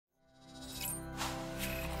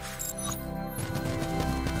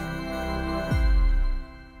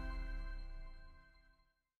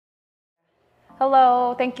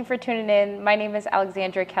Hello, thank you for tuning in. My name is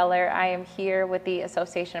Alexandra Keller. I am here with the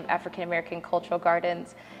Association of African American Cultural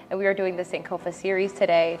Gardens, and we are doing the Sankofa series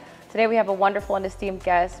today. Today we have a wonderful and esteemed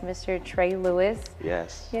guest, Mr. Trey Lewis.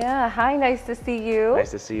 Yes. Yeah, hi, nice to see you. Nice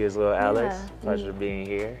to see you as well, Alex. Yeah. Pleasure being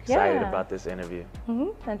here. Excited Yeah. about this interview.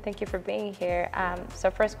 And thank you for being here. So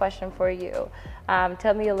first question for you.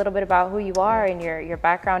 Tell me a little bit about who you are and your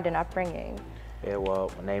background and upbringing. Yeah, well,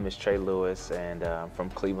 my name is Trey Lewis, and I'm from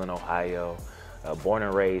Cleveland, Ohio. Born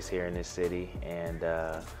and raised here in this city, and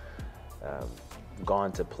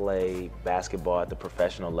gone to play basketball at the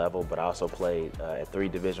professional level, but I also played at 3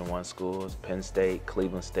 Division I schools, Penn State,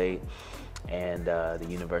 Cleveland State, and the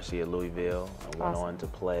University of Louisville. I went on to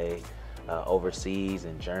play overseas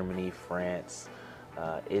in Germany, France,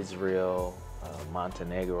 Israel,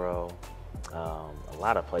 Montenegro, a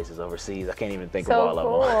lot of places overseas. I can't even think of all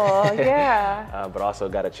of them. Yeah. But also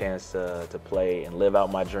got a chance to play and live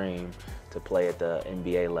out my dream to play at the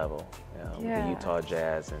NBA level, with the Utah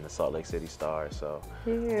Jazz and the Salt Lake City Stars. So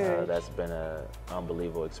that's been an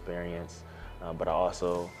unbelievable experience. But I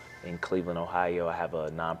also, in Cleveland, Ohio, I have a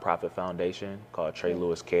nonprofit foundation called Trey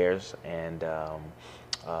Lewis Cares, and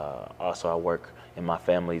also I work in my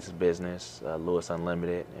family's business, Lewis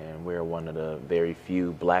Unlimited, and we're one of the very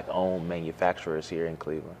few Black-owned manufacturers here in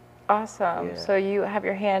Cleveland. Awesome. Yeah. So you have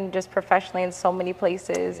your hand just professionally in so many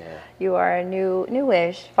places. Yeah. You are a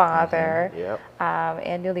newish father,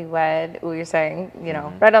 and newlywed. You're saying,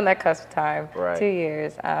 right on that cusp of time, right. 2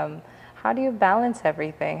 years. How do you balance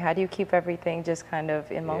everything? How do you keep everything just kind of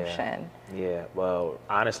in motion? Yeah, well,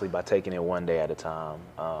 honestly, by taking it one day at a time.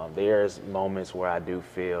 There's moments where I do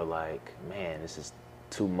feel like, man, this is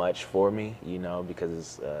too much for me,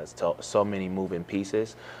 because it's so many moving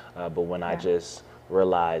pieces. But when I just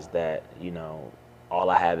realize that, all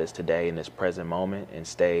I have is today in this present moment and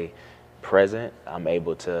stay present, I'm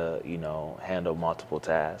able to, handle multiple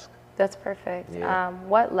tasks. That's perfect. Yeah.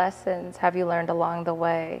 What lessons have you learned along the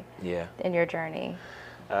way in your journey?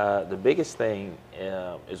 The biggest thing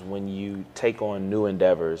is when you take on new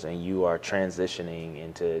endeavors and you are transitioning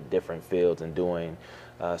into different fields and doing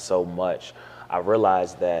so much, I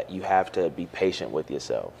realized that you have to be patient with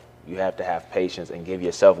yourself. You have to have patience and give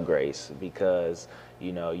yourself grace, because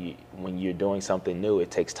when you're doing something new, it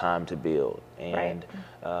takes time to build. And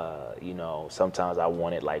sometimes I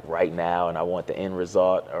want it like right now, and I want the end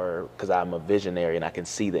result, or because I'm a visionary and I can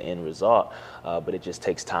see the end result, but it just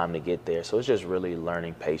takes time to get there. So it's just really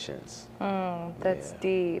learning patience. That's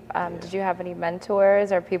deep. Did you have any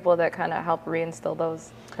mentors or people that kind of help reinstill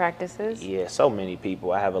those practices? Yeah, so many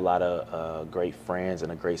people. I have a lot of great friends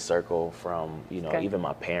and a great circle from, even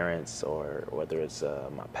my parents, or whether it's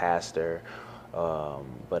my pastor.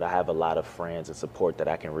 But I have a lot of friends and support that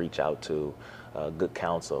I can reach out to, good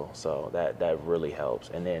counsel, so that really helps.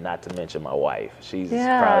 And then not to mention my wife. She's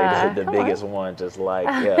probably the biggest one, just like,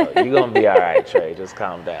 you're going to be all right, Trey, just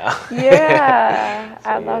calm down.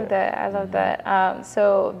 I love that. I love that.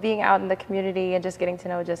 So being out in the community and just getting to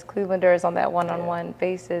know just Clevelanders on that one-on-one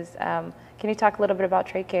basis, can you talk a little bit about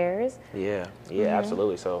Trey Cares? Yeah,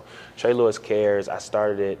 absolutely. So Trey Lewis Cares, I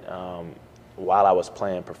started it while I was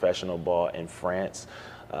playing professional ball in France.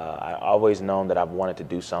 I always known that I've wanted to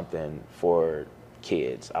do something for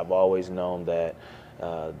kids. I've always known that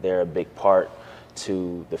they're a big part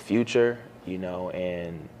to the future,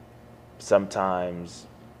 and sometimes,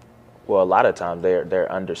 well, a lot of times they're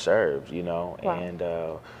underserved, and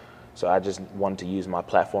so I just wanted to use my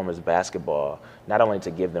platform as basketball, not only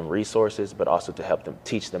to give them resources, but also to help them,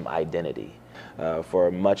 teach them identity. For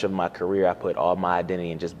much of my career, I put all my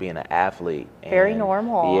identity in just being an athlete. Very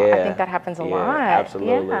normal. I think that happens a lot.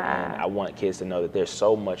 Absolutely. And I want kids to know that there's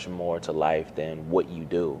so much more to life than what you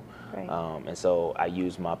do. Right. And so I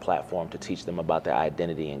use my platform to teach them about their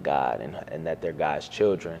identity in God, and that they're God's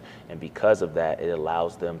children. And because of that, it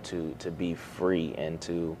allows them to be free and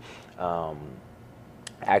to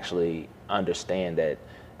actually understand that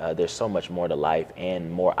there's so much more to life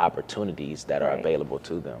and more opportunities that are available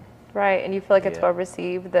to them. Right, and you feel like it's well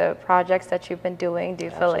received, the projects that you've been doing? Do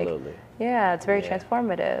you feel like, it's very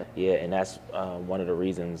transformative? Yeah, and that's one of the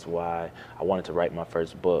reasons why I wanted to write my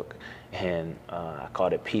first book, and I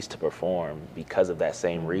called it Peace to Perform, because of that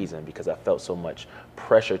same reason, because I felt so much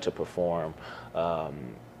pressure to perform,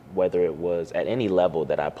 whether it was at any level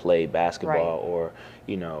that I played basketball or,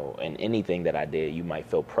 in anything that I did, you might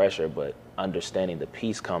feel pressure, but understanding the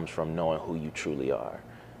peace comes from knowing who you truly are.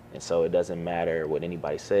 And so it doesn't matter what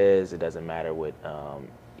anybody says, it doesn't matter what,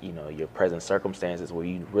 your present circumstances, where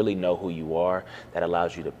you really know who you are, that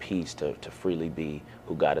allows you the peace to freely be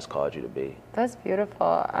who God has called you to be. That's beautiful.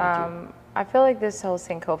 I feel like this whole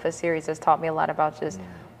Sankofa series has taught me a lot about just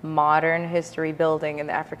modern history building in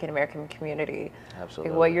the African American community.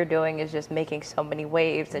 Absolutely. Like what you're doing is just making so many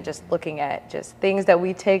waves and just looking at just things that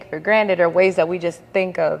we take for granted or ways that we just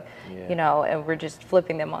think of, you know, and we're just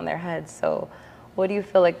flipping them on their heads. So what do you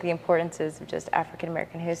feel like the importance is of just African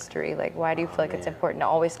American history? Like, why do you feel like it's important to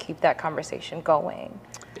always keep that conversation going?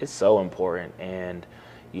 It's so important. And,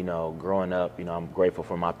 you know, growing up, you know, I'm grateful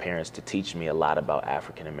for my parents to teach me a lot about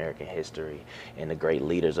African American history and the great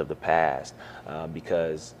leaders of the past,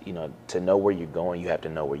 because, you know, to know where you're going, you have to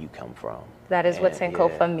know where you come from. That is what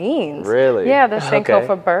Sankofa means. Really? Yeah, the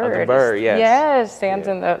Sankofa bird. The bird, yes. Yes, stands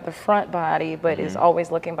in the front body, but is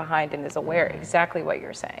always looking behind and is aware exactly what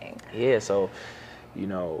you're saying. Yeah, so, you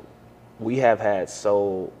know, we have had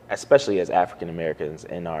especially as African Americans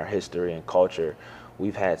in our history and culture,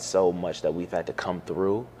 we've had so much that we've had to come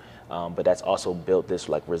through, but that's also built this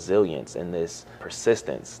like resilience and this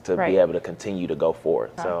persistence to be able to continue to go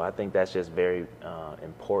forth. So I think that's just very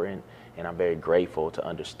important, and I'm very grateful to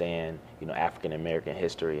understand, you know, African American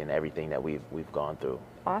history and everything that we've gone through.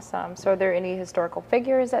 Awesome. So are there any historical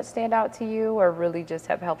figures that stand out to you or really just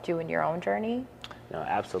have helped you in your own journey? No,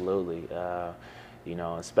 absolutely. You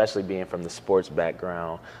know, especially being from the sports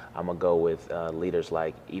background, I'm gonna go with leaders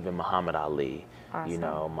like even Muhammad Ali. Awesome. You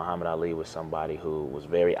know, Muhammad Ali was somebody who was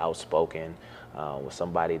very outspoken, was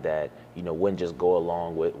somebody that, you know, wouldn't just go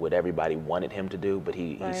along with what everybody wanted him to do, but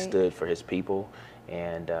he stood for his people.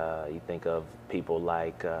 And you think of people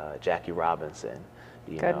like Jackie Robinson.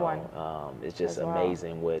 Good one. It's just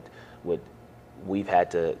amazing what we've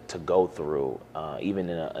had to go through, even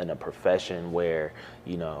in a profession where,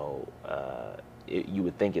 you know, you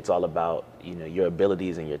would think it's all about, you know, your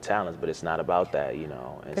abilities and your talents, but it's not about that, you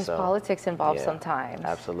know. And there's so, politics involved sometimes.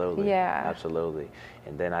 Absolutely. Yeah. Absolutely.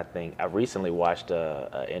 And then I think I recently watched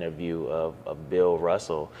an interview of Bill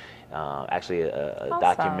Russell, actually a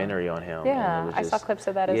documentary on him. Yeah, and it was I saw clips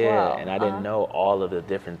of that as well. Yeah, and I didn't know all of the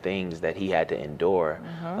different things that he had to endure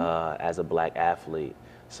as a black athlete.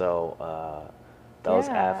 So those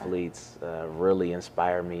athletes really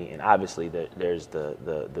inspire me, and obviously there's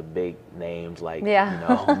the big names like you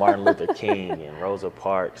know, Martin Luther King and Rosa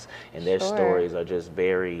Parks, and their stories are just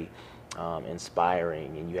very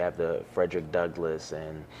inspiring. And you have the Frederick Douglass,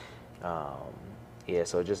 and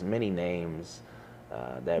so just many names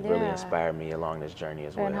that really inspire me along this journey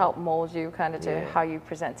as well. And help mold you kind of to how you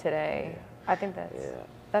present today. I think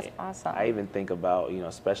that's awesome. I even think about, you know,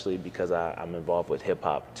 especially because I'm involved with hip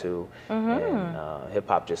hop too, and hip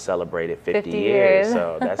hop just celebrated 50 years,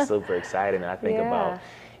 so that's super exciting. And I think about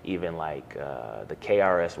even like the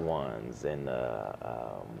KRS-Ones and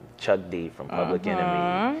Chuck D from Public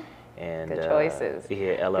Enemy. And good choices.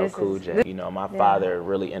 LL Cool J. You know, my father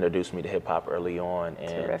really introduced me to hip hop early on,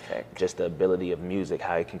 and just the ability of music,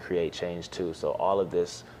 how it can create change too. So all of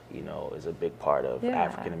this, you know, is a big part of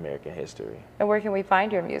African American history. And where can we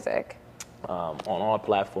find your music? On all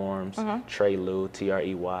platforms. Trey Lew,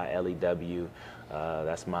 TreyLew.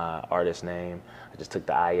 That's my artist name. I just took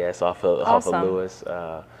the IS off of Lewis.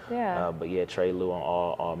 But yeah, Trey Lew on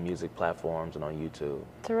all music platforms and on YouTube.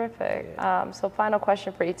 Terrific. So final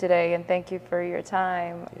question for you today, and thank you for your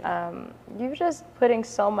time. You're just putting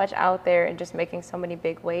so much out there and just making so many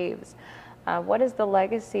big waves. What is the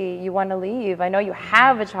legacy you want to leave? I know you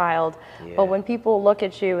have a child, but when people look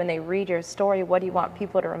at you and they read your story, what do you want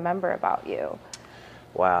people to remember about you?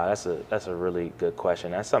 Wow, that's a really good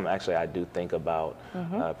question. That's something actually I do think about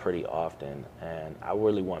pretty often, and I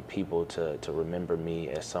really want people to remember me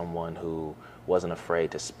as someone who wasn't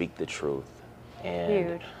afraid to speak the truth,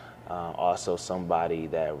 and also somebody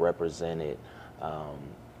that represented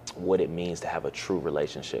what it means to have a true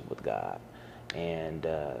relationship with God, and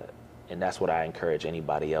that's what I encourage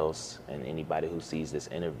anybody else and anybody who sees this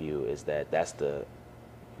interview, is that's the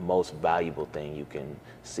most valuable thing you can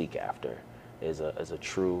seek after. Is a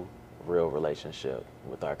true, real relationship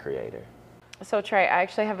with our Creator. So Trey, I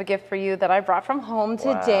actually have a gift for you that I brought from home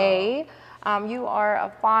today. You are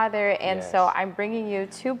a father, and so I'm bringing you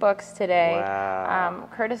 2 books today,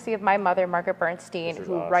 courtessy of my mother, Margaret Bernstein,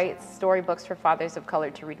 who writes storybooks for fathers of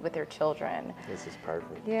color to read with their children. This is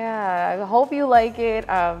perfect. Yeah, I hope you like it.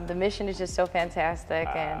 The mission is just so fantastic,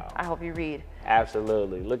 and I hope you read.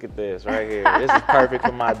 Absolutely. Look at this right here. This is perfect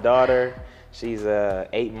for my daughter. She's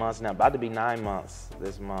 8 months now, about to be 9 months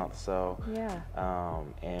this month. So,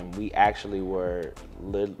 and we actually were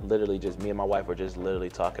literally just, me and my wife were just literally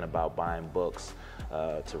talking about buying books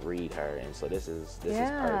to read her, and so this is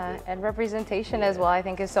perfect. And representation as well, I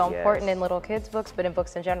think, is so important in little kids' books, but in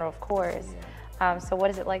books in general, of course. So what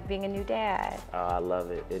is it like being a new dad? I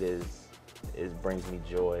love it. It is it brings me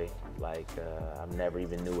joy like I never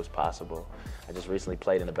even knew was possible. I just recently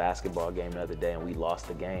played in a basketball game the other day, and we lost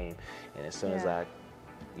the game. And as soon as I,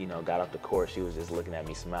 got off the court, she was just looking at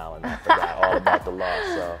me smiling. I forgot all about the loss.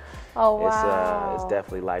 So it's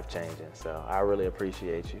definitely life-changing. So I really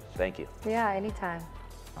appreciate you. Thank you. Yeah, anytime.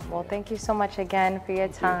 Well, thank you so much again for your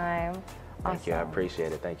time. Thank you. I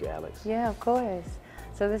appreciate it. Thank you, Alex. Yeah, of course.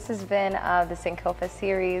 So this has been the Sankofa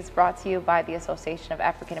series brought to you by the Association of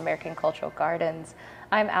African American Cultural Gardens.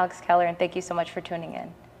 I'm Alex Keller, and thank you so much for tuning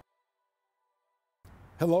in.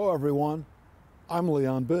 Hello, everyone. I'm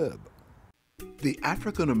Leon Bibb. The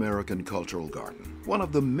African American Cultural Garden, one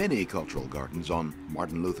of the many cultural gardens on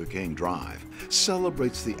Martin Luther King Drive,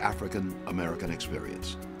 celebrates the African American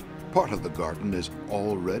experience. Part of the garden is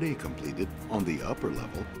already completed on the upper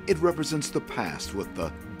level. It represents the past with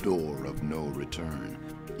the door of no return.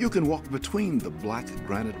 You can walk between the black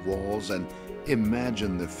granite walls and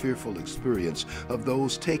imagine the fearful experience of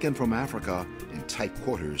those taken from Africa in tight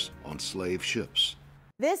quarters on slave ships.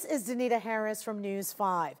 This is Danita Harris from News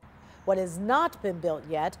 5. What has not been built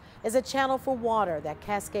yet is a channel for water that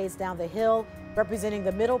cascades down the hill, representing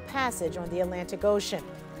the Middle Passage on the Atlantic Ocean.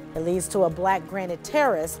 It leads to a black granite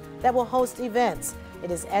terrace that will host events.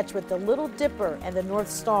 It is etched with the Little Dipper and the North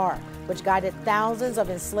Star, which guided thousands of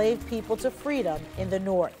enslaved people to freedom in the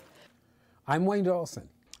North. I'm Wayne Dawson.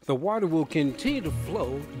 The water will continue to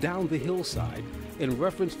flow down the hillside in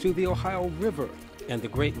reference to the Ohio River and the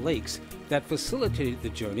Great Lakes that facilitated the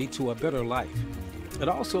journey to a better life. It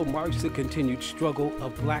also marks the continued struggle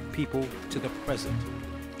of black people to the present.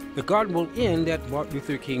 The garden will end at Martin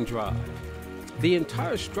Luther King Drive. The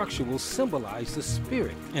entire structure will symbolize the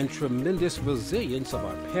spirit and tremendous resilience of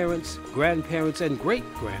our parents, grandparents, and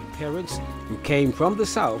great-grandparents who came from the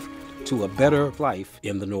South to a better life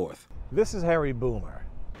in the North. This is Harry Boomer.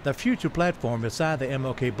 The future platform beside the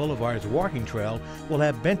MLK Boulevard's walking trail will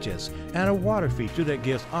have benches and a water feature that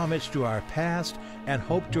gives homage to our past and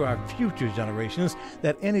hope to our future generations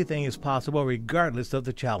that anything is possible regardless of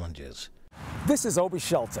the challenges. This is Obi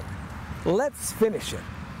Shelton. Let's finish it.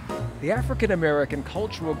 The African American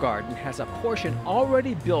Cultural Garden has a portion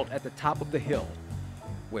already built at the top of the hill.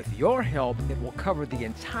 With your help, it will cover the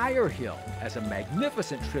entire hill as a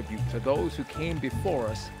magnificent tribute to those who came before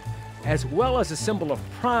us, as well as a symbol of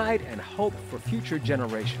pride and hope for future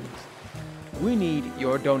generations. We need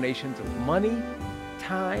your donations of money,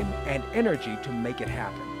 time, and energy to make it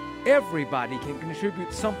happen. Everybody can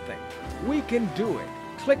contribute something. We can do it.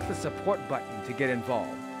 Click the support button to get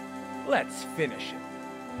involved. Let's finish it.